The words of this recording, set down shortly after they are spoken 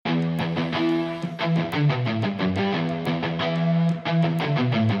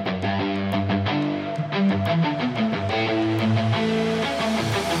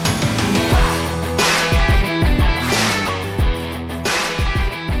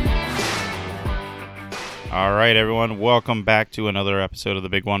All right, everyone. Welcome back to another episode of the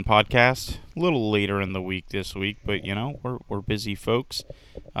Big One Podcast. A little later in the week this week, but we're busy folks.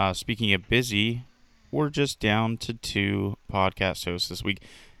 Speaking of busy, we're just down to two podcast hosts this week.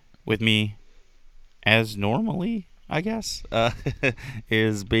 With me, as normally, I guess,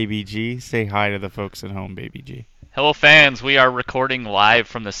 is BabyG. Say hi to the folks at home, BabyG. Hello, fans. We are recording live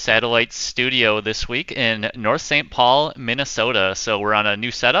from the satellite studio this week in North St. Paul, Minnesota. So we're on a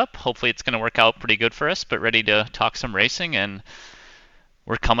new setup. Hopefully, it's going to work out pretty good for us, but ready to talk some racing. And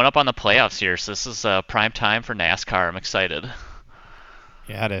we're coming up on the playoffs here. So this is prime time for NASCAR. I'm excited.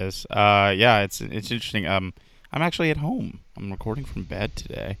 Yeah, it is. It's interesting. I'm actually at home. I'm recording from bed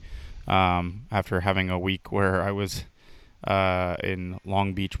today. After having a week where I was in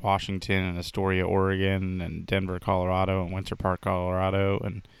Long Beach, Washington, and Astoria, Oregon, and Denver, Colorado, and Winter Park, Colorado,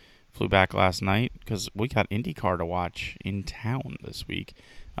 and flew back last night because we got IndyCar to watch in town this week.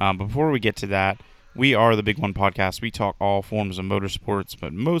 But before we get to that, we are the Big One Podcast. We talk all forms of motorsports,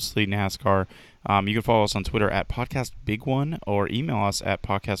 but mostly NASCAR. You can follow us on Twitter at PodcastBigOne or email us at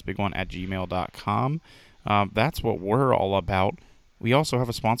podcastbigone@gmail.com. That's what we're all about. We also have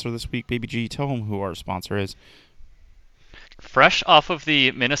a sponsor this week, BabyG. Tell them who our sponsor is. Fresh off of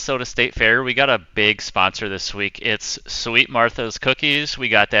the Minnesota State Fair, we got a big sponsor this week. It's Sweet Martha's Cookies. We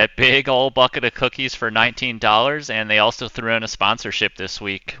got that big old bucket of cookies for $19, and they also threw in a sponsorship this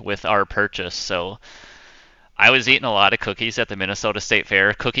week with our purchase. So I was eating a lot of cookies at the Minnesota State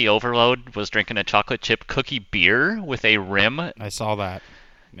Fair. Cookie Overload was drinking a chocolate chip cookie beer with a rim I saw that.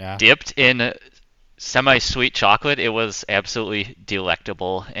 Yeah. dipped in semi-sweet chocolate. It was absolutely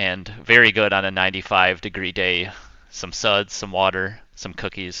delectable and very good on a 95-degree day. Some suds, some water, some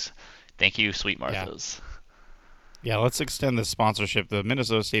cookies. Thank you, Sweet Martha's. Yeah, let's extend the sponsorship. The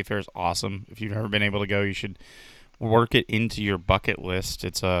Minnesota State Fair is awesome. If you've never been able to go, you should work it into your bucket list.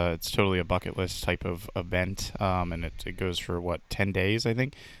 It's totally a bucket list type of event, and it goes for 10 days, I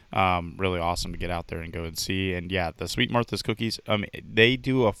think. Really awesome to get out there and go and see. And yeah, the Sweet Martha's cookies. They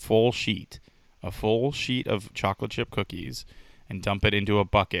do a full sheet of chocolate chip cookies, and dump it into a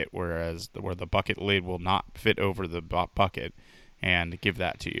bucket, where the bucket lid will not fit over the bucket, and give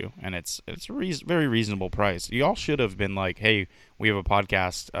that to you. And it's a very reasonable price. You all should have been like, hey, we have a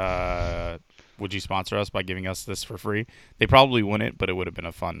podcast. Would you sponsor us by giving us this for free? They probably wouldn't, but it would have been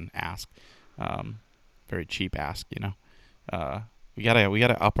a fun ask. Very cheap ask, We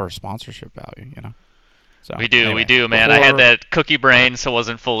gotta up our sponsorship value, So, We do, anyway, man. I had that cookie brain, so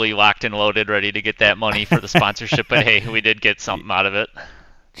wasn't fully locked and loaded, ready to get that money for the sponsorship. But hey, we did get something out of it.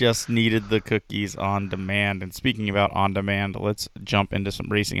 Just needed the cookies on demand. And speaking about on demand, let's jump into some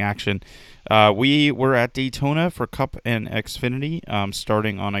racing action. We were at Daytona for Cup and Xfinity,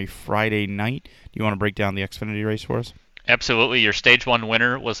 starting on a Friday night. Do you want to break down the Xfinity race for us? Absolutely. Your Stage 1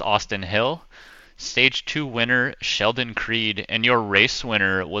 winner was Austin Hill. Stage 2 winner, Sheldon Creed. And your race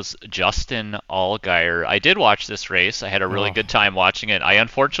winner was Justin Allgaier. I did watch this race. I had a really good time watching it. I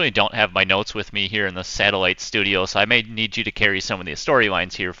unfortunately don't have my notes with me here in the satellite studio, so I may need you to carry some of the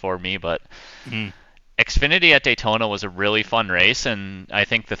storylines here for me. But Xfinity at Daytona was a really fun race, and I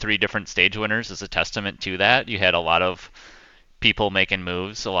think the three different stage winners is a testament to that. You had a lot of people making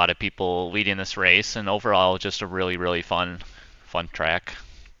moves, a lot of people leading this race, and overall just a really, really fun track.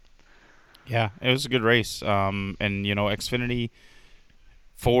 Yeah, it was a good race. Xfinity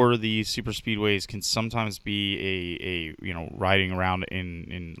for the super speedways can sometimes be a riding around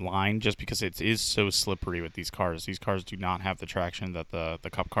in line, just because it is so slippery with these cars. These cars do not have the traction that the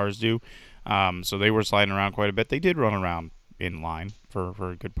Cup cars do. So they were sliding around quite a bit. They did run around in line for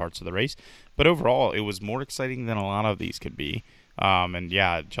good parts of the race, but overall it was more exciting than a lot of these could be.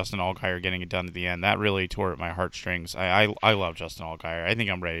 Justin Allgaier getting it done at the end, that really tore at my heartstrings. I love Justin Allgaier. I think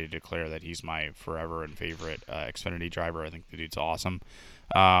I'm ready to declare that he's my forever and favorite Xfinity driver. I think the dude's awesome.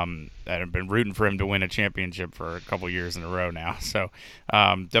 I've been rooting for him to win a championship for a couple years in a row now. So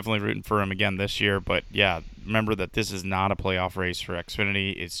definitely rooting for him again this year. But yeah, remember that this is not a playoff race for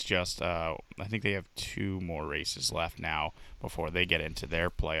Xfinity. It's just I think they have 2 more races left now before they get into their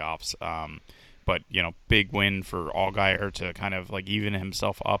playoffs. But, big win for Allgaier to kind of even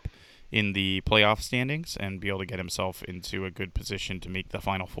himself up in the playoff standings and be able to get himself into a good position to make the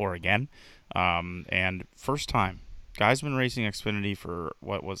Final Four again. And first time. Guy's been racing Xfinity for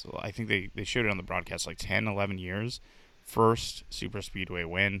I think they showed it on the broadcast, 10, 11 years. First super speedway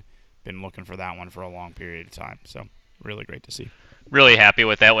win. Been looking for that one for a long period of time. So really great to see. Really happy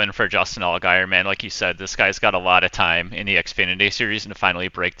with that win for Justin Allgaier, man. Like you said, this guy's got a lot of time in the Xfinity Series, and to finally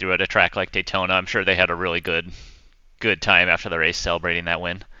break through at a track like Daytona, I'm sure they had a really good time after the race celebrating that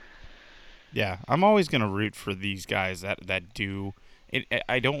win. Yeah, I'm always going to root for these guys that do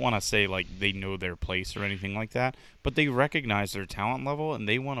I don't want to say like they know their place or anything like that, but they recognize their talent level and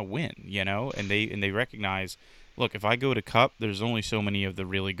they want to win, and they recognize, look, if I go to Cup, there's only so many of the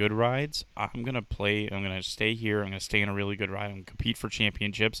really good rides. I'm gonna stay here, I'm gonna stay in a really good ride, I'm gonna compete for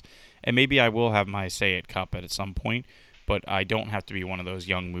championships, and maybe I will have my say at Cup at some point, but I don't have to be one of those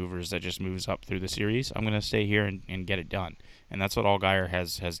young movers that just moves up through the series. I'm gonna stay here and get it done, and that's what Allgaier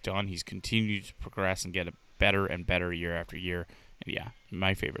has done. He's continued to progress and get it better and better year after year. And yeah,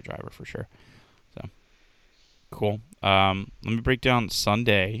 my favorite driver for sure. So cool. Let me break down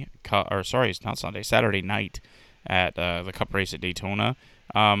Sunday, or sorry, it's not Sunday, Saturday night at the Cup race at Daytona.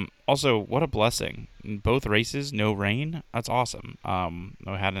 Also, what a blessing! In both races, no rain. That's awesome. I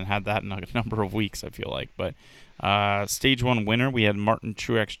hadn't had that in a number of weeks, I feel like. But stage 1 winner, we had Martin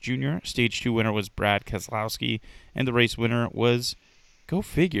Truex Jr. Stage 2 winner was Brad Keselowski. And the race winner was, go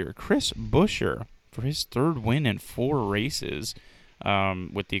figure, Chris Buescher for his third win in 4 races.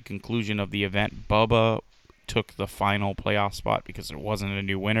 With the conclusion of the event, Bubba took the final playoff spot because there wasn't a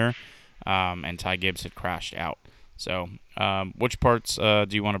new winner, and Ty Gibbs had crashed out. So, which parts do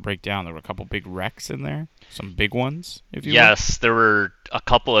you want to break down? There were a couple big wrecks in there, some big ones, if you will. Yes, there were a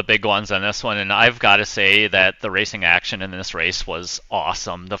couple of big ones on this one, and I've got to say that the racing action in this race was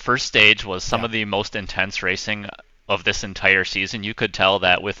awesome. The first stage was some Yeah. of the most intense racing of this entire season. You could tell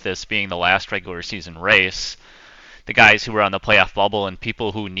that with this being the last regular season race, the guys who were on the playoff bubble and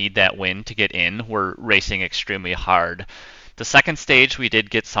people who need that win to get in were racing extremely hard. The second stage, we did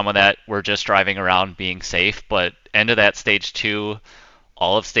get some of that. We're just driving around being safe, but end of that stage 2,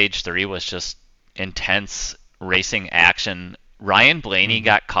 all of stage 3 was just intense racing action. Ryan Blaney Mm-hmm.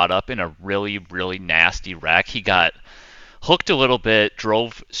 got caught up in a really, really nasty wreck. He got hooked a little bit,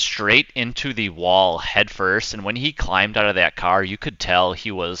 drove straight into the wall head first, and when he climbed out of that car, you could tell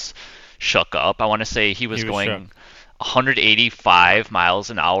he was shook up. I want to say he was He was shook. going 185 miles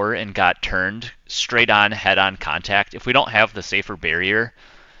an hour and got turned straight on head on contact. If we don't have the safer barrier,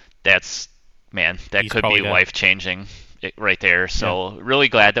 that's, man, that He's could probably be dead. life changing right there. Yeah. So really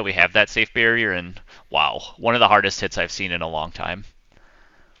glad that we have that safe barrier, and wow, one of the hardest hits I've seen in a long time.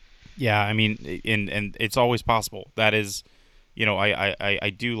 Yeah, I mean, and it's always possible. That is,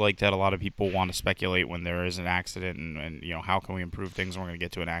 I do like that a lot of people want to speculate when there is an accident, and how can we improve things? We're going to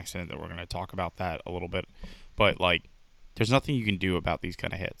get to an accident that we're going to talk about that a little bit, but like, there's nothing you can do about these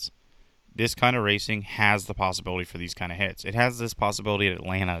kind of hits. This kind of racing has the possibility for these kind of hits. It has this possibility at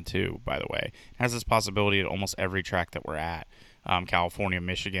Atlanta too, by the way. It has this possibility at almost every track that we're at, California,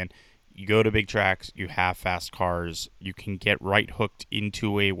 Michigan. You go to big tracks, you have fast cars, you can get right hooked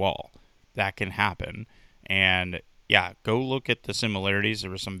into a wall. That can happen. And yeah, go look at the similarities.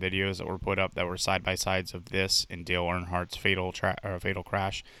 There were some videos that were put up that were side by sides of this and Dale Earnhardt's fatal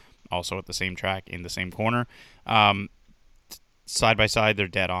crash, also at the same track in the same corner. Um, Side by side, they're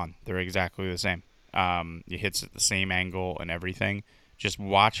dead on. They're exactly the same. It hits at the same angle and everything. Just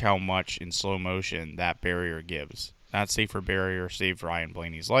watch how much in slow motion that barrier gives. That safer barrier saved Ryan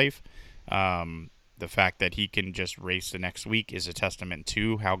Blaney's life. The fact that he can just race the next week is a testament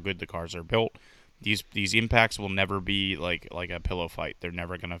to how good the cars are built. These impacts will never be like a pillow fight. They're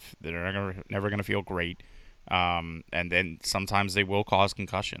never gonna feel great. And then sometimes they will cause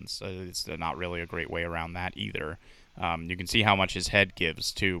concussions. It's not really a great way around that either. You can see how much his head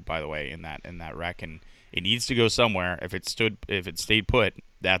gives too, by the way, in that wreck, and it needs to go somewhere. If it stayed put,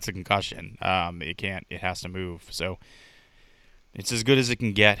 that's a concussion. It can't. It has to move. So it's as good as it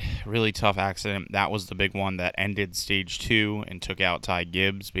can get. Really tough accident. That was the big one that ended stage 2 and took out Ty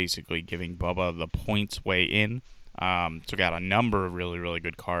Gibbs, basically giving Bubba the points way in. Took out a number of really, really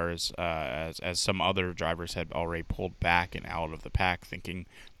good cars, as some other drivers had already pulled back and out of the pack, thinking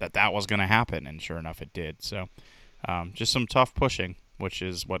that was going to happen, and sure enough, it did. So, just some tough pushing, which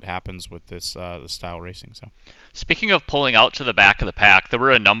is what happens with this style racing. So, Speaking of pulling out to the back of the pack, there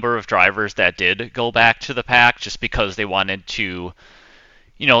were a number of drivers that did go back to the pack just because they wanted to,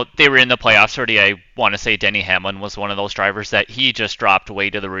 they were in the playoffs already. I want to say Denny Hamlin was one of those drivers that he just dropped way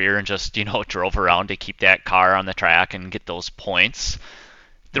to the rear and just, drove around to keep that car on the track and get those points.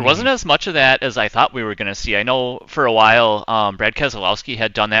 There mm-hmm. wasn't as much of that as I thought we were going to see. I know for a while Brad Keselowski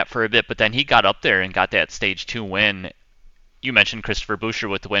had done that for a bit, but then he got up there and got that stage 2 win. You mentioned Christopher Buescher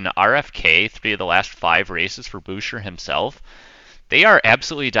with the win. RFK, 3 of the last 5 races for Buescher himself. They are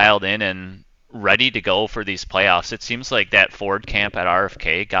absolutely dialed in and ready to go for these playoffs. It seems like that Ford camp at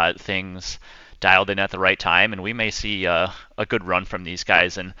RFK got things dialed in at the right time, and we may see a good run from these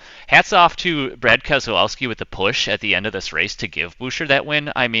guys. And hats off to Brad Keselowski with the push at the end of this race to give Buescher that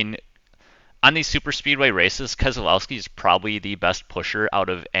win. I mean, on these super speedway races, Keselowski is probably the best pusher out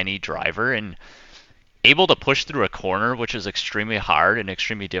of any driver, and able to push through a corner, which is extremely hard and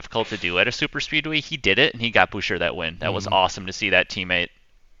extremely difficult to do at a super speedway. He did it, and he got Boucher that win. That was Mm-hmm. awesome to see that teammate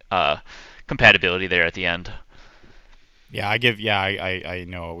uh, compatibility there at the end. Yeah, I give. Yeah, I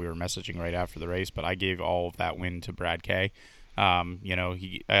know we were messaging right after the race, but I gave all of that win to Brad K.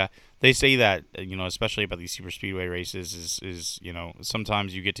 He. They say that especially about these super speedway races, is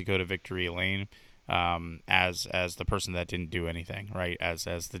sometimes you get to go to victory lane, as the person that didn't do anything, right? As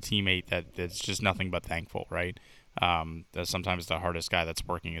the teammate that's just nothing but thankful, right? That sometimes the hardest guy that's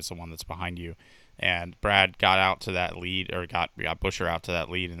working is the one that's behind you. And Brad got out to that lead, or got Busher out to that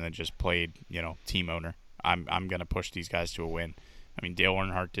lead, and then just played, team owner. I'm gonna push these guys to a win. I mean, Dale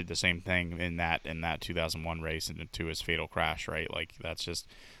Earnhardt did the same thing in that 2001 race and to his fatal crash, right? Like that's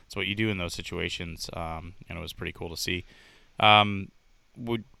what you do in those situations. And it was pretty cool to see. Um,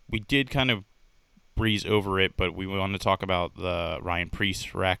 we did kind of breeze over it, but we want to talk about the Ryan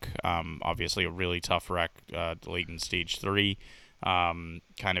Preece wreck. Obviously, a really tough wreck late in stage 3. Kind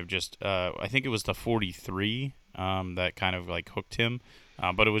of just, I think it was the 43 that kind of like hooked him.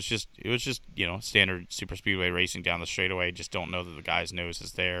 But it was just standard super speedway racing down the straightaway. Just don't know that the guy's nose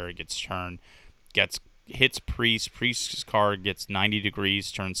is there. It gets turned, hits Preece. Preece's car gets 90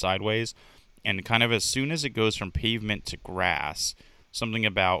 degrees, turns sideways, and kind of as soon as it goes from pavement to grass, something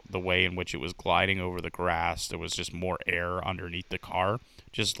about the way in which it was gliding over the grass, there was just more air underneath the car,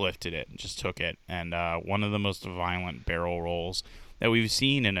 just lifted it and just took it. And one of the most violent barrel rolls that we've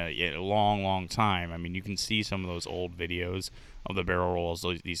seen in a long, long time. I mean, you can see some of those old videos of the barrel rolls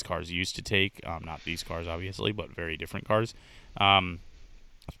these cars used to take. Not these cars, obviously, but very different cars.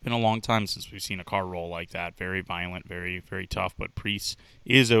 It's been a long time since we've seen a car roll like that. Very violent, very, very tough. But Preece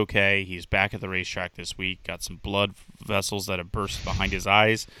is okay. He's back at the racetrack this week. Got some blood vessels that have burst behind his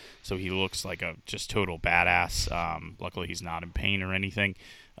eyes, so he looks like a just total badass. Luckily, he's not in pain or anything.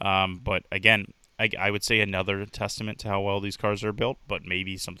 But again, I would say another testament to how well these cars are built, but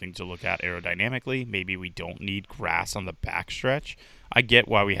maybe something to look at aerodynamically. Maybe we don't need grass on the back stretch. I get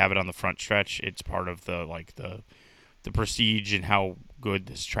why we have it on the front stretch. It's part of the prestige and how good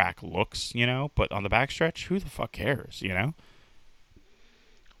this track looks, But on the backstretch, who the fuck cares?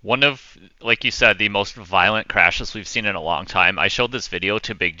 One of, like you said, the most violent crashes we've seen in a long time. I showed this video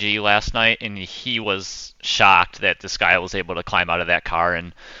to Big G last night, and he was shocked that this guy was able to climb out of that car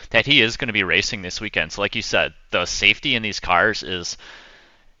and that he is going to be racing this weekend. So, like you said, the safety in these cars is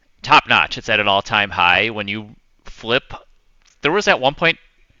top notch. It's at an all time high. When you flip, there was at one point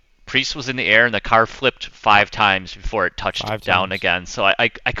Priest was in the air and the car flipped 5 times before it touched Five down times. again. So I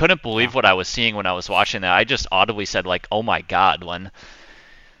couldn't believe Wow. what I was seeing when I was watching that. I just audibly said like, "Oh my god!" When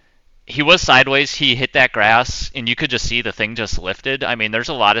he was sideways, he hit that grass, and you could just see the thing just lifted. I mean, there's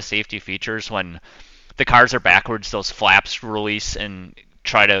a lot of safety features when the cars are backwards. Those flaps release and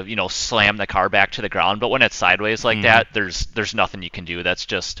try to slam the car back to the ground. But when it's sideways like Mm-hmm. that, there's nothing you can do. That's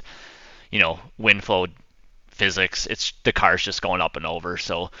just wind flow physics. It's the car's just going up and over.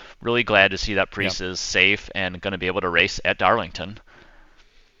 So really glad to see that Yep. Priest is safe and going to be able to race at Darlington.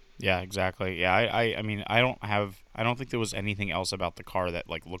 Yeah, exactly. Yeah, I mean, I don't think there was anything else about the car that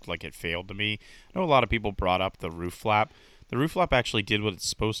like looked like it failed to me. I know a lot of people brought up the roof flap. The roof flap actually did what it's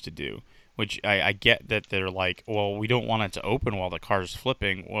supposed to do, which I get that they're like, well, we don't want it to open while the car's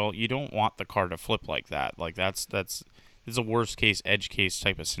flipping. Well, you don't want the car to flip like that. Like it's a worst case, edge case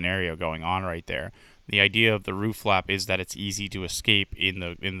type of scenario going on right there. The idea of the roof flap is that it's easy to escape in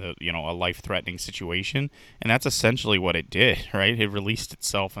the a life threatening situation, and that's essentially what it did, right? It released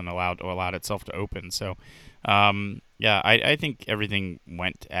itself and allowed itself to open. So, yeah, I think everything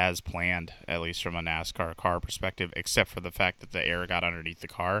went as planned, at least from a NASCAR car perspective, except for the fact that the air got underneath the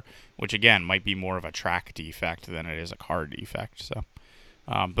car, which again might be more of a track defect than it is a car defect. So,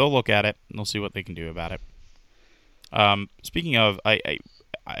 they'll look at it and they'll see what they can do about it. Speaking of, I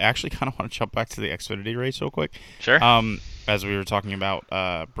actually kind of want to jump back to the Xfinity race real quick. Sure. As we were talking about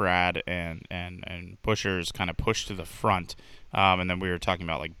Brad and Busher's kind of push to the front, and then we were talking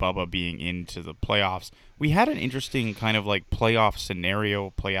about like Bubba being into the playoffs. We had an interesting kind of like playoff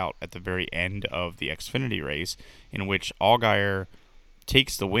scenario play out at the very end of the Xfinity race, in which Allgaier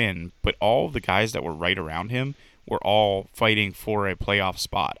takes the win, but all of the guys that were right around him were all fighting for a playoff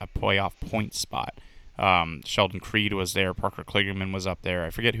spot, a playoff point spot. Sheldon Creed was there. Parker Kligerman was up there. I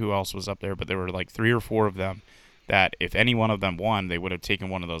forget who else was up there, but there were like 3 or 4 of them that if any one of them won, they would have taken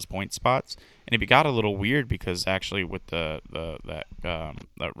one of those point spots. And it got a little weird because actually with that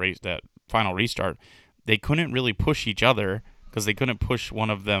race, that final restart, they couldn't really push each other because they couldn't push one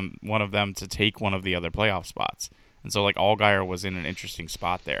of them to take one of the other playoff spots. And so like Allgaier was in an interesting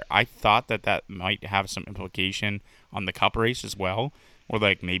spot there. I thought that might have some implication on the Cup race as well, where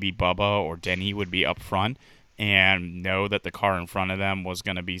like maybe Bubba or Denny would be up front and know that the car in front of them was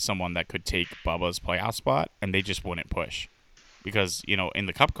going to be someone that could take Bubba's playoff spot, and they just wouldn't push. Because, in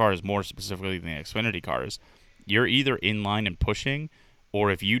the Cup cars, more specifically than the Xfinity cars, you're either in line and pushing,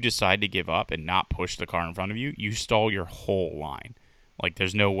 or if you decide to give up and not push the car in front of you, you stall your whole line. Like,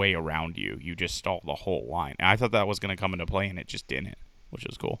 there's no way around you. You just stall the whole line. And I thought that was going to come into play, and it just didn't, which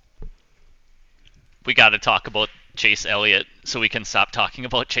is cool. We got to talk about Chase Elliott so we can stop talking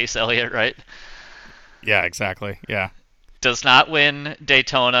about Chase Elliott, right? Yeah, exactly. Yeah. Does not win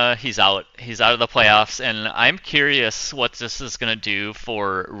Daytona. He's out. He's out of the playoffs, and I'm curious what this is going to do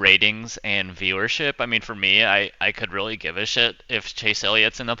for ratings and viewership. I mean, for me, I could really give a shit if Chase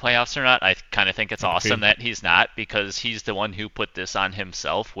Elliott's in the playoffs or not. I kind of think it's awesome that he's not, because he's the one who put this on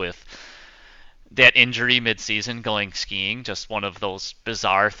himself with that injury mid-season going skiing. Just one of those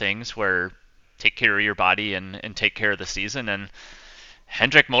bizarre things where take care of your body and take care of the season. And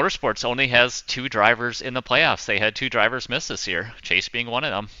Hendrick Motorsports only has 2 drivers in the playoffs. They had 2 drivers miss this year, Chase being one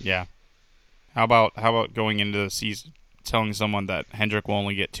of them. Yeah. How about going into the season telling someone that Hendrick will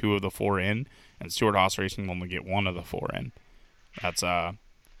only get 2 of the 4 in, and Stewart-Haas Racing will only get 1 of the 4 in? That's talk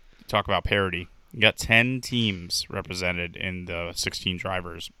about parity. You got 10 teams represented in the 16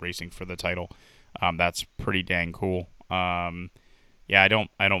 drivers racing for the title. That's pretty dang cool. Yeah, I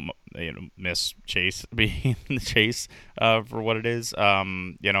don't miss Chase being the Chase for what it is.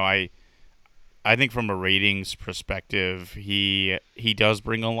 I think from a ratings perspective, he does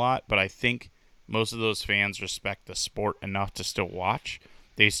bring a lot, but I think most of those fans respect the sport enough to still watch.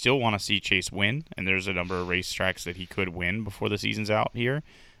 They still want to see Chase win, and there's a number of racetracks that he could win before the season's out here.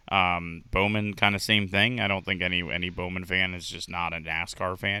 Bowman, kind of same thing. I don't think any Bowman fan is just not a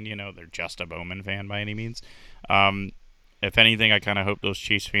NASCAR fan. They're just a Bowman fan by any means. If anything, I kind of hope those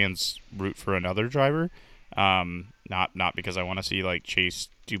Chase fans root for another driver. Not because I want to see like Chase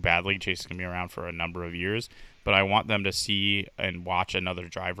do badly. Chase is gonna be around for a number of years, but I want them to see and watch another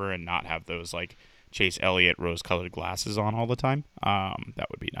driver and not have those like Chase Elliott rose-colored glasses on all the time. That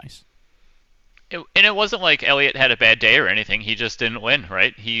would be nice. And it wasn't like Elliott had a bad day or anything. He just didn't win,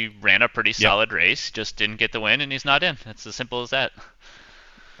 right? He ran a pretty solid race, just didn't get the win, and he's not in. It's as simple as that.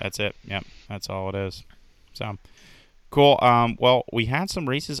 That's it. Yep, that's all it is. So. Cool. Well, we had some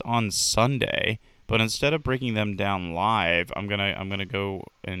races on Sunday, but instead of breaking them down live, I'm gonna go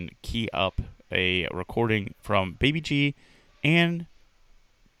and key up a recording from BabyG and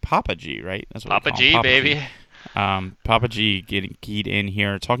Papa G. Right? That's what Papa G, baby. G. Papa G getting keyed in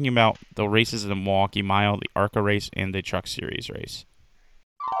here, talking about the races of the Milwaukee Mile, the ARCA race, and the Truck Series race.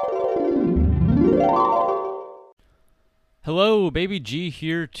 Hello, BabyG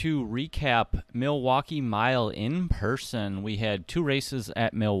here to recap Milwaukee Mile in person. We had 2 races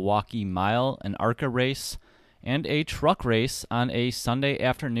at Milwaukee Mile, an ARCA race and a truck race on a Sunday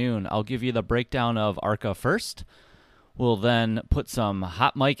afternoon. I'll give you the breakdown of ARCA first. We'll then put some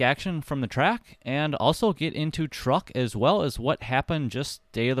hot mic action from the track and also get into truck as well as what happened just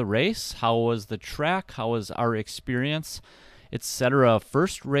day of the race. How was the track? How was our experience? Etc.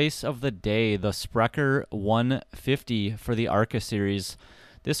 First race of the day, the Sprecher 150 for the ARCA series.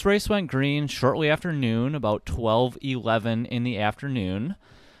 This race went green shortly after noon, about 12:11 in the afternoon.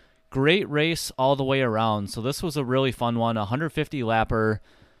 Great race all the way around. So this was a really fun one, 150 lapper.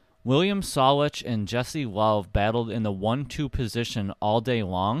 William Solich and Jesse Love battled in the 1-2 position all day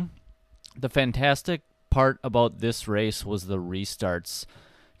long. The fantastic part about this race was the restarts.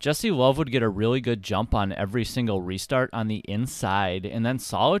 Jesse Love would get a really good jump on every single restart on the inside, and then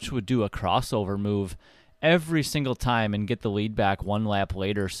Solich would do a crossover move every single time and get the lead back 1 lap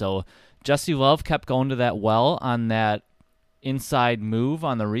later. So Jesse Love kept going to that well on that inside move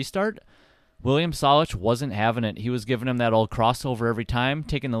on the restart. William Solich wasn't having it. He was giving him that old crossover every time,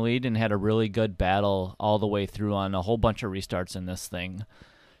 taking the lead, and had a really good battle all the way through on a whole bunch of restarts in this thing.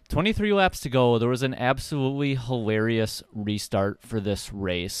 23 laps to go. There was an absolutely hilarious restart for this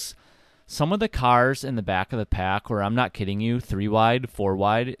race. Some of the cars in the back of the pack were, I'm not kidding you, 3 wide, 4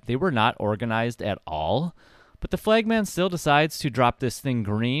 wide, they were not organized at all. But the flagman still decides to drop this thing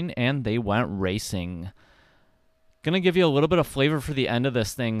green, and they went racing. Gonna give you a little bit of flavor for the end of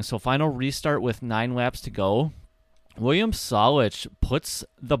this thing. So final restart with 9 laps to go. William Solich puts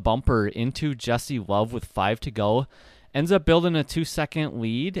the bumper into Jesse Love with 5 to go. Ends up building a 2-second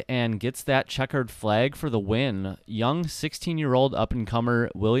lead and gets that checkered flag for the win. Young 16-year-old up-and-comer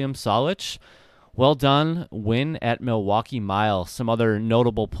William Solich. Well done. Win at Milwaukee Mile. Some other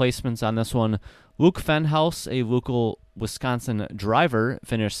notable placements on this one. Luke Fenhouse, a local Wisconsin driver,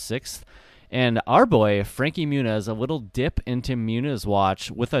 finished 6th. And our boy, Frankie Muniz, a little dip into Muniz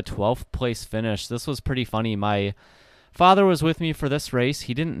watch with a 12th place finish. This was pretty funny. My Father was with me for this race.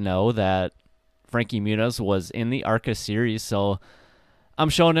 He didn't know that Frankie Muniz was in the ARCA series, so I'm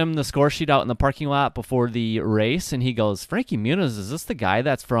showing him the score sheet out in the parking lot before the race, and he goes, Frankie Muniz, is this the guy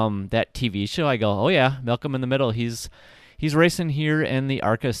that's from that TV show? I go, oh yeah, Malcolm in the Middle. He's racing here in the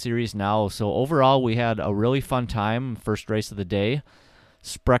ARCA series now. So overall, we had a really fun time. First race of the day.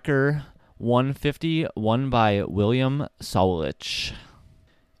 Sprecher 150, won by William Solich.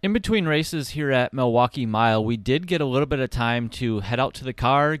 In between races here at Milwaukee Mile, we did get a little bit of time to head out to the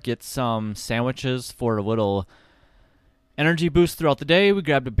car, get some sandwiches for a little energy boost throughout the day. We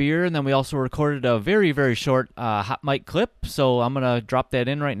grabbed a beer, and then we also recorded a very, very short hot mic clip. So I'm going to drop that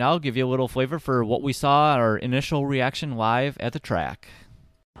in right now, give you a little flavor for what we saw, our initial reaction live at the track.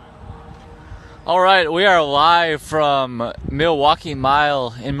 All right, we are live from Milwaukee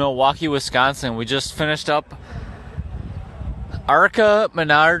Mile in Milwaukee, Wisconsin. We just finished up ARCA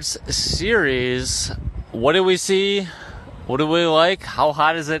Menards Series. What did we see? What do we like? How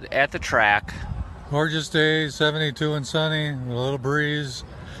hot is it at the track? Gorgeous day, 72 and sunny, with a little breeze.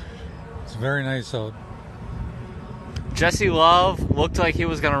 It's very nice out. Jesse Love looked like he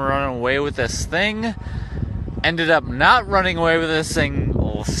was going to run away with this thing. Ended up not running away with this thing.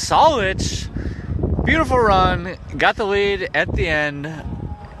 Solich, beautiful run. Got the lead at the end.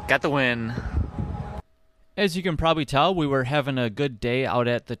 Got the win. As you can probably tell, we were having a good day out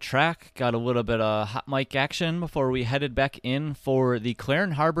at the track. Got a little bit of hot mic action before we headed back in for the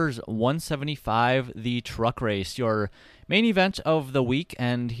Clarendon Harbors 175, the truck race, your main event of the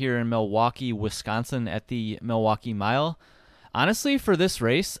weekend here in Milwaukee, Wisconsin at the Milwaukee Mile. Honestly, for this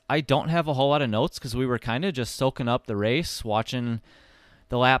race, I don't have a whole lot of notes because we were kind of just soaking up the race, watching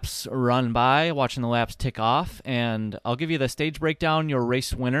the laps run by, watching the laps tick off, and I'll give you the stage breakdown, your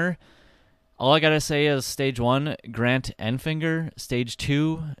race winner. All I got to say is Stage 1, Grant Enfinger. Stage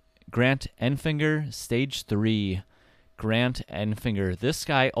 2, Grant Enfinger. Stage 3, Grant Enfinger. This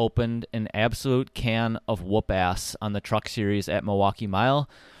guy opened an absolute can of whoop-ass on the Truck Series at Milwaukee Mile.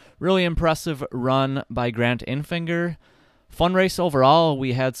 Really impressive run by Grant Enfinger. Fun race overall.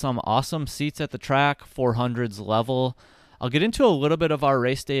 We had some awesome seats at the track, 400s level. I'll get into a little bit of our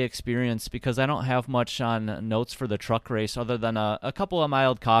race day experience because I don't have much on notes for the truck race other than a couple of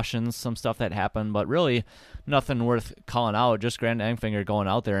mild cautions, some stuff that happened, but really nothing worth calling out. Just Grant Enfinger going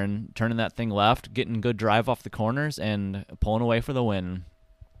out there and turning that thing left, getting good drive off the corners, and pulling away for the win.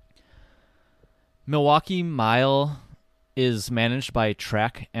 Milwaukee Mile is managed by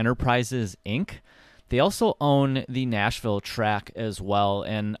Track Enterprises, Inc. They also own the Nashville track as well,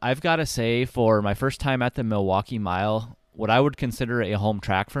 and I've got to say, for my first time at the Milwaukee Mile, what I would consider a home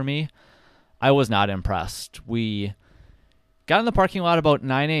track for me, I was not impressed. We got in the parking lot about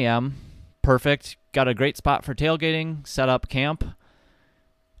 9 a.m. Perfect. Got a great spot for tailgating, set up camp.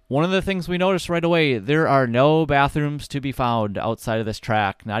 One of the things we noticed right away, there are no bathrooms to be found outside of this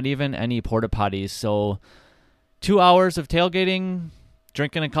track, not even any porta potties. So 2 hours of tailgating,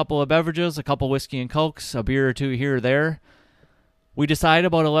 drinking a couple of beverages, a couple whiskey and cokes, a beer or two here or there. We decide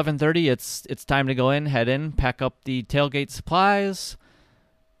about 11:30 it's time to go in, head in, pack up the tailgate supplies.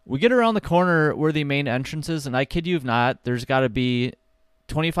 We get around the corner where the main entrance is, and I kid you not, there's got to be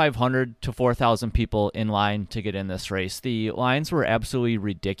 2,500 to 4,000 people in line to get in this race. The lines were absolutely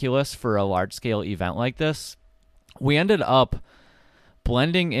ridiculous for a large-scale event like this. We ended up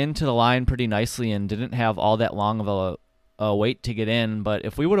blending into the line pretty nicely and didn't have all that long of a wait to get in, but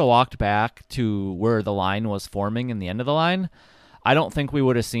if we would have walked back to where the line was forming in the end of the line, I don't think we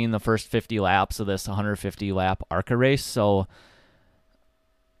would have seen the first 50 laps of this 150-lap ARCA race. So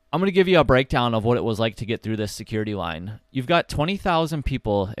I'm going to give you a breakdown of what it was like to get through this security line. You've got 20,000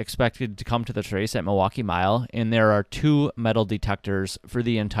 people expected to come to this race at Milwaukee Mile, and there are 2 metal detectors for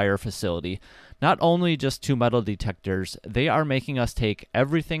the entire facility. Not only just 2 metal detectors, they are making us take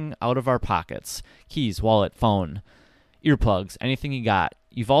everything out of our pockets. Keys, wallet, phone, earplugs, anything you got.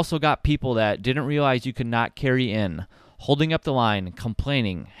 You've also got people that didn't realize you could not carry in, holding up the line,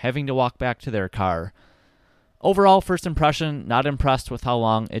 complaining, having to walk back to their car. Overall, first impression, not impressed with how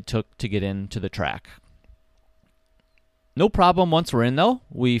long it took to get into the track. No problem once we're in, though.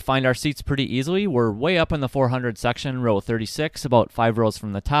 We find our seats pretty easily. We're way up in the 400 section, row 36, about 5 rows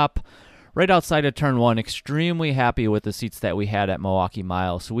from the top, right outside of turn 1. Extremely happy with the seats that we had at Milwaukee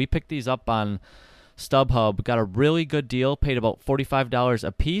Mile. So we picked these up on StubHub, got a really good deal, paid about $45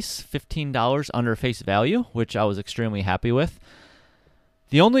 a piece, $15 under face value, which I was extremely happy with.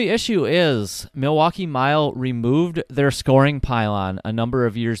 The only issue is Milwaukee Mile removed their scoring pylon a number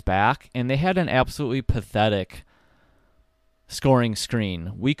of years back, and they had an absolutely pathetic scoring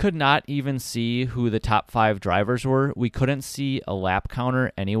screen. We could not even see who the top 5 drivers were. We couldn't see a lap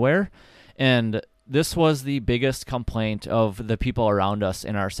counter anywhere, and this was the biggest complaint of the people around us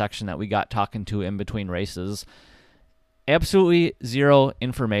in our section that we got talking to in between races. Absolutely zero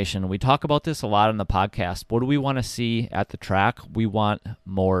information. We talk about this a lot on the podcast. What do we want to see at the track? We want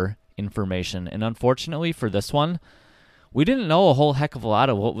more information. And unfortunately for this one, we didn't know a whole heck of a lot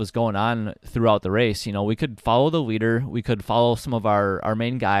of what was going on throughout the race. You know, we could follow the leader. We could follow some of our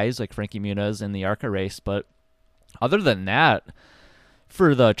main guys like Frankie Muniz in the ARCA race. But other than that,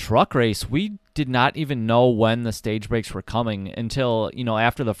 for the truck race, we did not even know when the stage breaks were coming until, you know,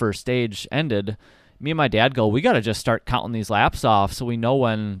 after the first stage ended. Me and my dad go, we got to just start counting these laps off so we know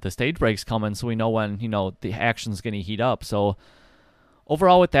when the stage break's coming, so we know when, you know, the action's going to heat up. So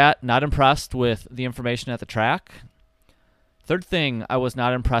overall with that, not impressed with the information at the track. Third thing I was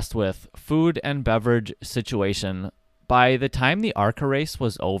not impressed with, food and beverage situation. By the time the ARCA race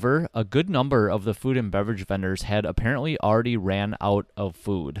was over, a good number of the food and beverage vendors had apparently already ran out of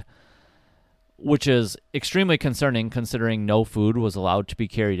food, which is extremely concerning considering no food was allowed to be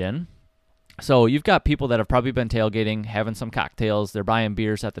carried in. So you've got people that have probably been tailgating, having some cocktails, they're buying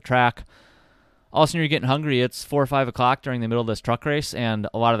beers at the track. All of a sudden you're getting hungry. It's 4 or 5 o'clock during the middle of this truck race, and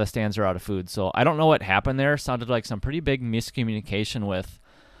a lot of the stands are out of food. So I don't know what happened there. Sounded like some pretty big miscommunication with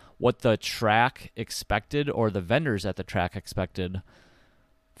what the track expected or the vendors at the track expected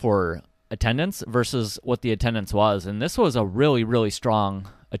for attendance versus what the attendance was. And this was a really, really strong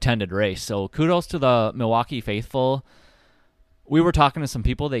attended race. So kudos to the Milwaukee faithful. We were talking to some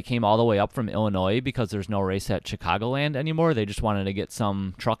people. They came all the way up from Illinois because there's no race at Chicagoland anymore. They just wanted to get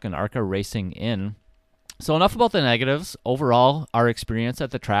some truck and ARCA racing in. So enough about the negatives. Overall, our experience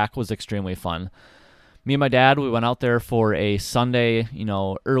at the track was extremely fun. Me and my dad, we went out there for a Sunday, you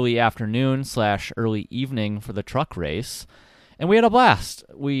know, early afternoon / early evening for the truck race, and we had a blast.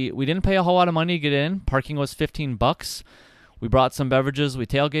 We didn't pay a whole lot of money to get in. Parking was $15. We brought some beverages. We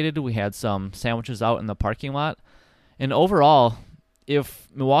tailgated. We had some sandwiches out in the parking lot. And overall, if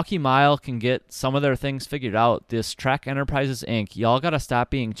Milwaukee Mile can get some of their things figured out, this Track Enterprises Inc., y'all got to stop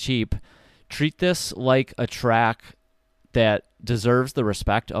being cheap. Treat this like a track that deserves the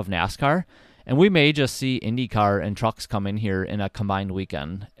respect of NASCAR. And we may just see IndyCar and trucks come in here in a combined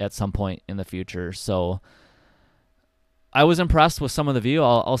weekend at some point in the future. So I was impressed with some of the view.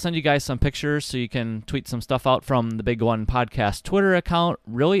 I'll send you guys some pictures so you can tweet some stuff out from the Big One Podcast Twitter account.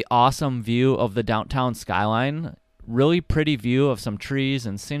 Really awesome view of the downtown skyline. Really pretty view of some trees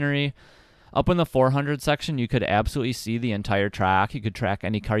and scenery. Up in the 400 section, you could absolutely see the entire track. You could track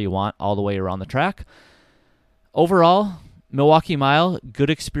any car you want all the way around the track. Overall, Milwaukee Mile, good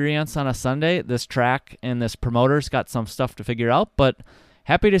experience on a Sunday. This track and this promoter's got some stuff to figure out, but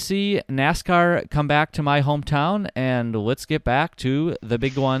happy to see NASCAR come back to my hometown, and let's get back to the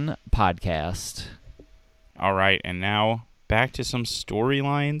Big One Podcast. All right, and now back to some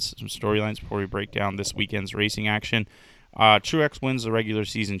storylines. Before we break down this weekend's racing action. Truex wins the regular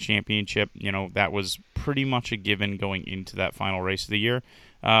season championship. You know, that was pretty much a given going into that final race of the year.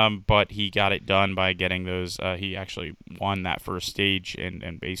 But he got it done by getting those. He actually won that first stage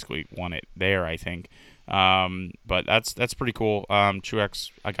and basically won it there, I think. But that's pretty cool.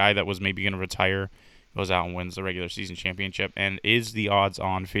 Truex, a guy that was maybe going to retire, goes out and wins the regular season championship and is the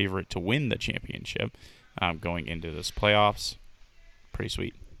odds-on favorite to win the championship going into this playoffs. Pretty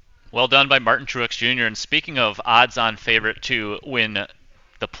sweet. Well done by Martin Truex Jr. And speaking of odds-on favorite to win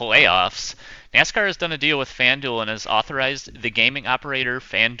the playoffs, NASCAR has done a deal with FanDuel and has authorized the gaming operator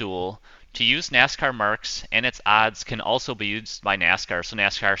FanDuel to use NASCAR marks, and its odds can also be used by NASCAR. So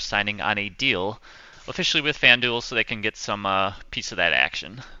NASCAR is signing on a deal officially with FanDuel so they can get some piece of that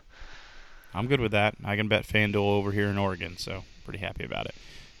action. I'm good with that. I can bet FanDuel over here in Oregon, so pretty happy about it.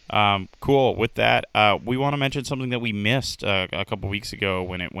 Cool. With that, we want to mention something that we missed a couple weeks ago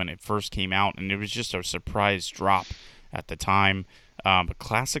when it first came out, and it was just a surprise drop at the time.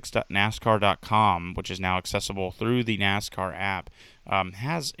 Classics.nascar.com, which is now accessible through the NASCAR app,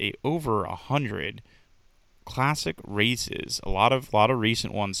 has over 100 classic races. A lot of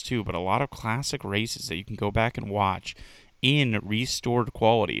recent ones too, but a lot of classic races that you can go back and watch in restored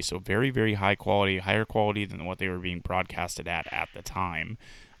quality. So very, very high quality, higher quality than what they were being broadcasted at the time.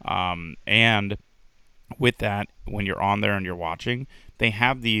 And with that, when you're on there and you're watching, they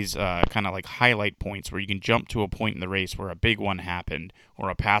have these kind of like highlight points where you can jump to a point in the race where a big one happened, or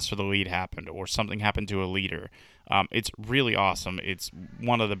a pass for the lead happened, or something happened to a leader. It's really awesome. It's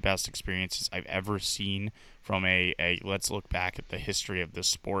one of the best experiences I've ever seen from a let's look back at the history of this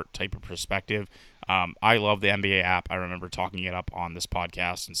sport type of perspective. I love the NBA app. I remember talking it up on this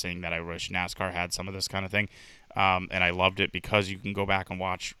podcast and saying that I wish NASCAR had some of this kind of thing. and I loved it because you can go back and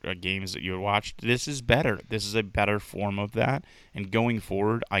watch games that you had watched. This is better. This is a better form of that. And going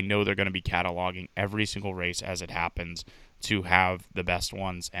forward, I know they're going to be cataloging every single race as it happens to have the best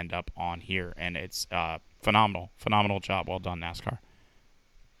ones end up on here. And it's phenomenal. Phenomenal job. Well done, NASCAR.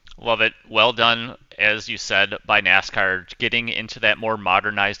 Love it. Well done, as you said, by NASCAR, getting into that more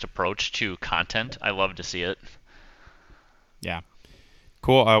modernized approach to content. I love to see it. Yeah.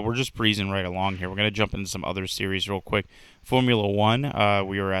 Cool. We're just breezing right along here. We're going to jump into some other series real quick. Formula One,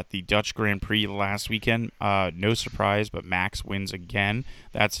 we were at the Dutch Grand Prix last weekend. No surprise, but Max wins again.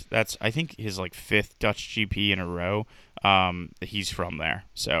 That's I think his like 5th Dutch GP in a row. He's from there,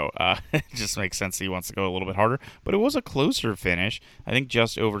 so it just makes sense that he wants to go a little bit harder. But it was a closer finish. I think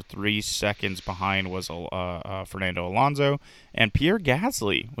just over 3 seconds behind was Fernando Alonso and Pierre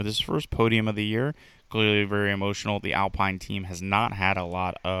Gasly with his first podium of the year. Clearly very emotional. The Alpine team has not had a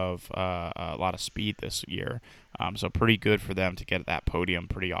lot of speed this year, so pretty good for them to get that podium.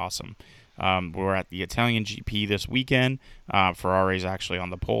 Pretty awesome. We're at the Italian GP this weekend. Ferrari's actually on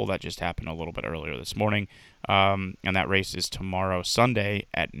the pole. That just happened a little bit earlier this morning, and that race is tomorrow, Sunday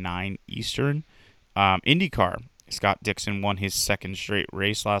at 9 Eastern. IndyCar. Scott Dixon won his 2nd straight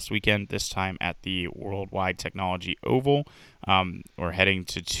race last weekend, this time at the Worldwide Technology Oval. We're heading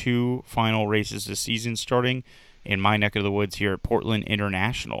to 2 final races this season, starting in my neck of the woods here at Portland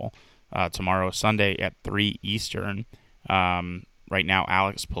International tomorrow, Sunday at 3 Eastern. Right now,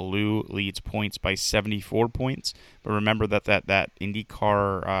 Alex Palou leads points by 74 points. But remember that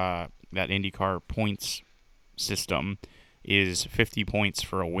IndyCar points system is 50 points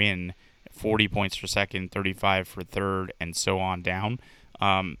for a win, 40 points for second, 35 for third, and so on down.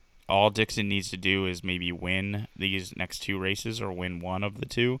 All Dixon needs to do is maybe win these next 2 races or win one of the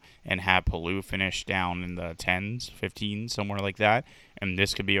 2 and have Palou finish down in the 10s, 15s, somewhere like that. And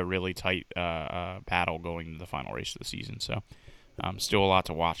this could be a really tight battle going to the final race of the season. So still a lot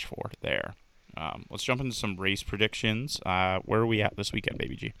to watch for there. Let's jump into some race predictions. Where are we at this weekend,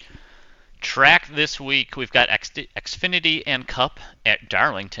 BabyG? Track this week, we've got Xfinity and Cup at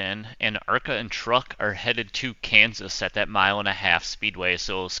Darlington, and ARCA and Truck are headed to Kansas at that 1.5-mile speedway.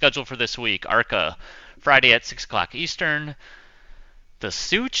 So scheduled for this week, ARCA Friday at 6 o'clock Eastern, the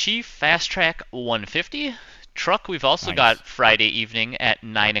Sioux Chief Fast Track 150. Truck, we've also got Friday evening at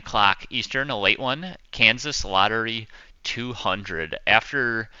 9 o'clock Eastern, a late one, Kansas Lottery 200.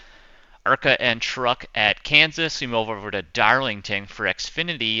 After ARCA and Truck at Kansas, we move over to Darlington for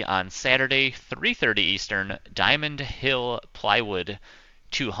Xfinity on Saturday, 3:30 Eastern, Diamond Hill Plywood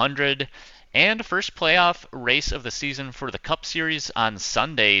 200. And first playoff race of the season for the Cup Series on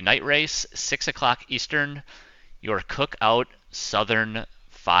Sunday, night race, 6 o'clock Eastern, your Cookout Southern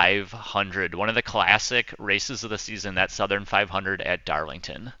 500. One of the classic races of the season, that Southern 500 at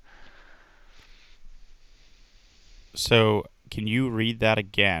Darlington. So, can you read that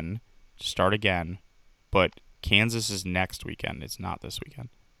again? Start again, but Kansas is next weekend. It's not this weekend.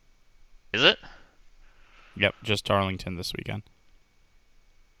 Is it? Yep, just Darlington this weekend.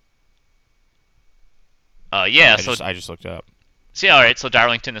 Yeah. I just looked it up. See, all right. So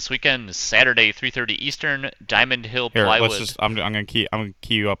Darlington this weekend is Saturday, 3:30 Eastern, Diamond Hill Plywood. Here, I'm gonna key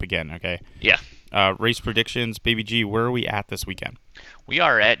you up again. Okay. Yeah. Race predictions, BabyG. Where are we at this weekend? We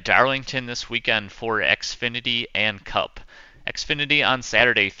are at Darlington this weekend for Xfinity and Cup. Xfinity on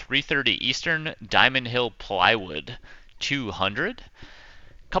Saturday, 3:30 Eastern, Diamond Hill Plywood 200.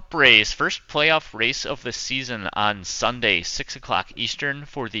 Cup race, first playoff race of the season on Sunday, 6 o'clock Eastern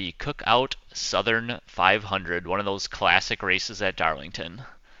for the Cookout Southern 500, one of those classic races at Darlington.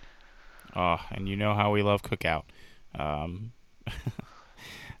 Oh, and you know how we love Cookout.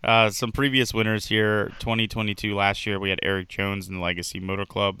 Some previous winners here. 2022 last year, we had Eric Jones in the Legacy Motor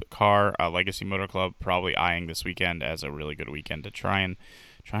Club car. Legacy Motor Club probably eyeing this weekend as a really good weekend to try and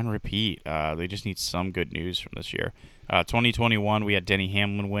repeat. They just need some good news from this year. 2021, we had Denny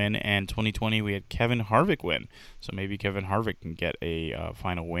Hamlin win, and 2020, we had Kevin Harvick win. So maybe Kevin Harvick can get a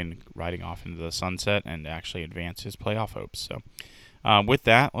final win riding off into the sunset and actually advance his playoff hopes. So with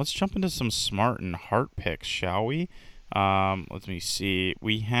that, let's jump into some smart and heart picks, shall we? Let me see.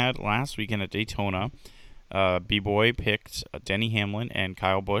 We had last weekend at Daytona, Bboy picked Denny Hamlin and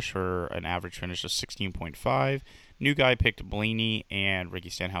Kyle Busch for an average finish of 16.5. New Guy picked Blaney and Ricky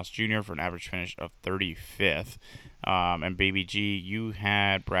Stenhouse Jr. for an average finish of 35th. And BabyG, you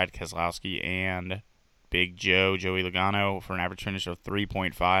had Brad Keselowski and Big Joey Logano for an average finish of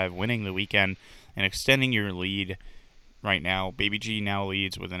 3.5, winning the weekend and extending your lead right now. BabyG now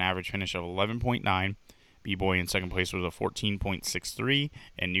leads with an average finish of 11.9. Bboy in second place with a 14.63,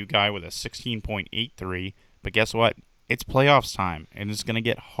 and New Guy with a 16.83. But guess what? It's playoffs time, and it's going to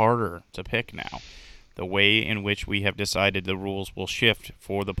get harder to pick now. the way in which we have decided the rules will shift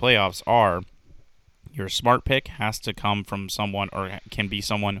for the playoffs are your smart pick has to come from someone or can be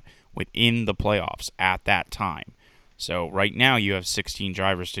someone within the playoffs at that time. So right now you have 16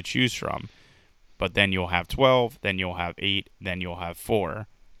 drivers to choose from, but then you'll have 12, then you'll have 8, then you'll have 4.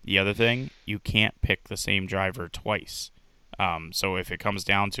 The other thing, you can't pick the same driver twice. So if it comes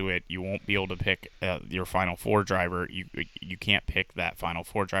down to it, you won't be able to pick your Final Four driver. You can't pick that Final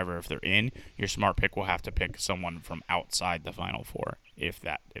Four driver if they're in. Your smart pick will have to pick someone from outside the Final Four if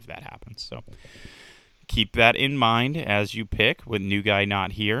that happens. So keep that in mind as you pick. With new guy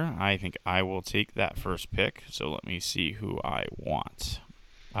not here, I think I will take that first pick. So let me see who I want.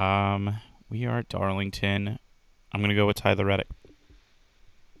 We are at Darlington. I'm going to go with Tyler Reddick.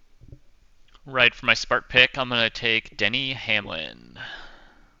 Right, for my smart pick, I'm going to take Denny Hamlin.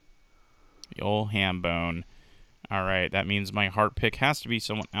 The old ham bone. All right, that means my heart pick has to be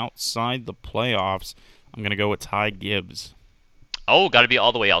someone outside the playoffs. I'm going to go with Ty Gibbs. Oh, got to be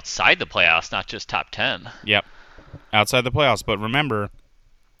all the way outside the playoffs, not just top 10. Yep, outside the playoffs. But remember,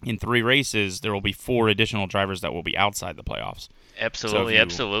 in 3 races, there will be 4 additional drivers that will be outside the playoffs. Absolutely, so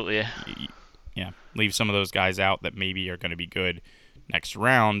absolutely. Yeah, leave some of those guys out that maybe are going to be good next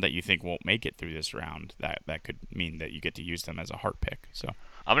round that you think won't make it through this round. That could mean that you get to use them as a heart pick. So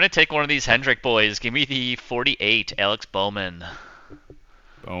I'm going to take one of these Hendrick boys. Give me the 48, Alex Bowman.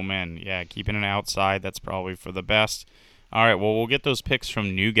 Bowman, yeah, keeping it outside. That's probably for the best. All right, well, we'll get those picks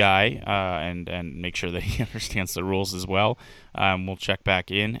from new guy and make sure that he understands the rules as well. We'll check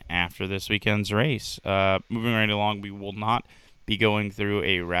back in after this weekend's race. Moving right along, we will not be going through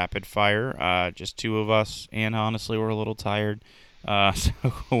a rapid fire. Just 2 of us, and honestly, we're a little tired.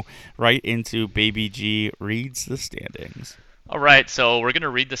 So right into BabyG reads the standings. All right, so we're going to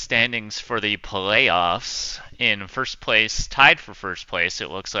read the standings for the playoffs. In first place, tied for first place,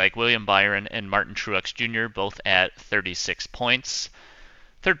 it looks like William Byron and Martin Truex Jr. both at 36 points.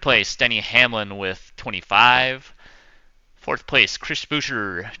 Third place, Denny Hamlin with 25. Fourth place, Chris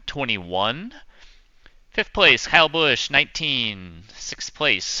Buescher, 21. Fifth place, Kyle Busch, 19. Sixth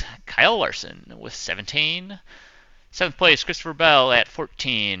place, Kyle Larson with 17. Seventh place, Christopher Bell at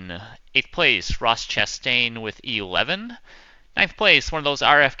 14. Eighth place, Ross Chastain with 11. Ninth place, one of those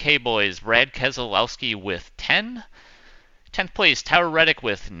RFK boys, Brad Keselowski with 10. 10th place, Tyler Reddick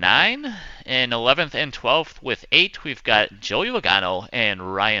with 9. And 11th and 12th with 8, we've got Joey Logano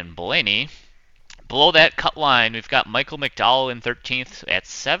and Ryan Blaney. Below that cut line, we've got Michael McDowell in 13th at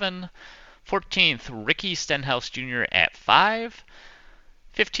 7. 14th, Ricky Stenhouse Jr. at 5.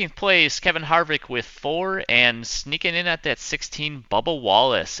 15th place, Kevin Harvick with 4, and sneaking in at that 16, Bubba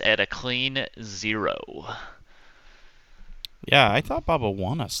Wallace at a clean 0. Yeah, I thought Bubba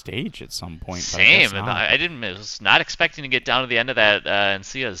won a stage at some point. Same. I was not expecting to get down to the end of that and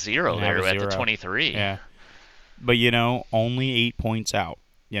see a 0 there at the 23. Yeah. But, only 8 points out.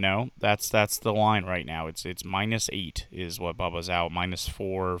 That's the line right now. It's -8 is what Bubba's out.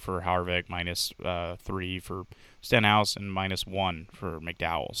 -4 for Harvick, -3 for Stenhouse, and -1 for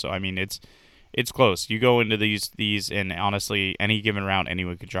McDowell. So I mean, it's close. You go into these, and honestly, any given round,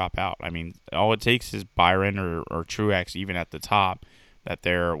 anyone could drop out. I mean, all it takes is Byron or Truex, even at the top, that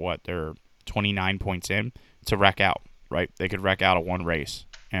they're 29 points in to wreck out. Right? They could wreck out of one race,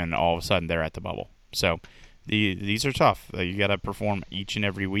 and all of a sudden they're at the bubble. So. These are tough. You got to perform each and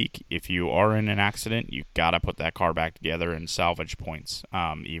every week. If you are in an accident, you got to put that car back together and salvage points,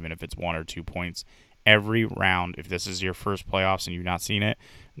 even if it's 1 or 2 points. Every round, if this is your first playoffs and you've not seen it,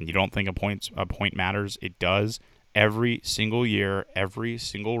 and you don't think a point matters, it does. Every single year, every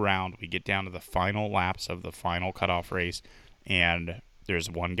single round, we get down to the final laps of the final cutoff race, and there's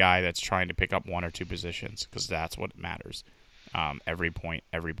one guy that's trying to pick up 1 or 2 positions because that's what matters. Every point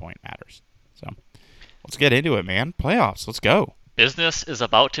matters. So. Let's get into it, man. Playoffs. Let's go. Business is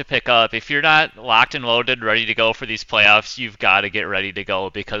about to pick up. If you're not locked and loaded, ready to go for these playoffs, you've got to get ready to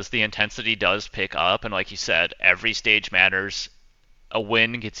go because the intensity does pick up. And like you said, every stage matters. A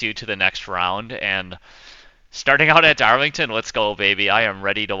win gets you to the next round. And starting out at Darlington, let's go, baby. I am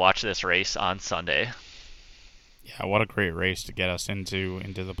ready to watch this race on Sunday. Yeah, what a great race to get us into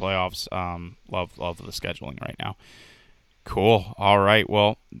the playoffs. Love the scheduling right now. Cool. All right.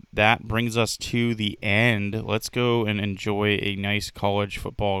 Well, that brings us to the end. Let's go and enjoy a nice college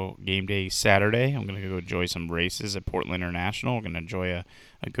football game day Saturday. I'm going to go enjoy some races at Portland International. I'm going to enjoy a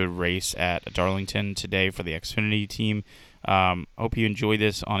good race at Darlington today for the Xfinity team. Hope you enjoy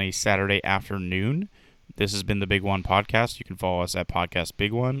this on a Saturday afternoon. This has been the Big One Podcast. You can follow us at Podcast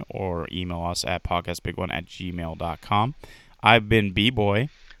Big One or email us at podcastbig1@gmail.com. I've been Bboy.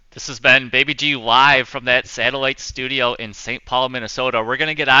 This has been BabyG live from that satellite studio in St. Paul, Minnesota. We're going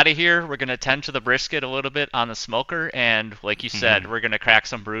to get out of here. We're going to tend to the brisket a little bit on the smoker. And like you said, we're going to crack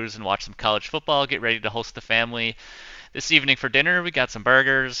some brews and watch some college football, get ready to host the family. This evening for dinner, we got some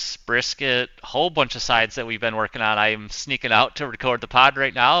burgers, brisket, a whole bunch of sides that we've been working on. I'm sneaking out to record the pod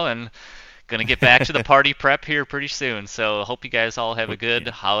right now and going to get back to the party prep here pretty soon. So hope you guys all have a good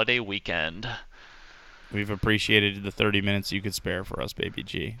holiday weekend. We've appreciated the 30 minutes you could spare for us,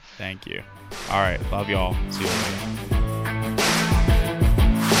 BabyG. Thank you. All right. Love y'all. See you later.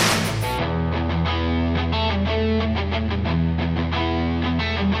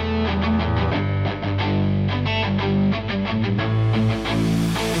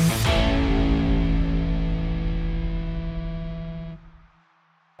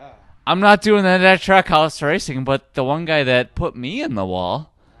 I'm not doing that at track house racing, but the one guy that put me in the wall,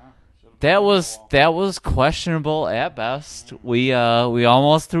 that was questionable at best. We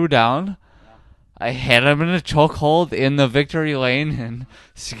almost threw down. I had him in a chokehold in the victory lane, and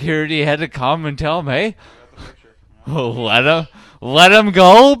security had to come and tell him, "Hey, let him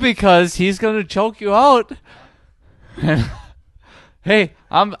go because he's gonna choke you out." Hey,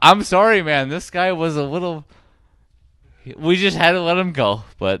 I'm sorry, man. This guy was a little. We just had to let him go,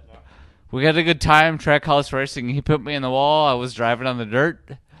 but. We had a good time, track house racing. He put me in the wall. I was driving on the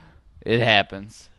dirt. It happens.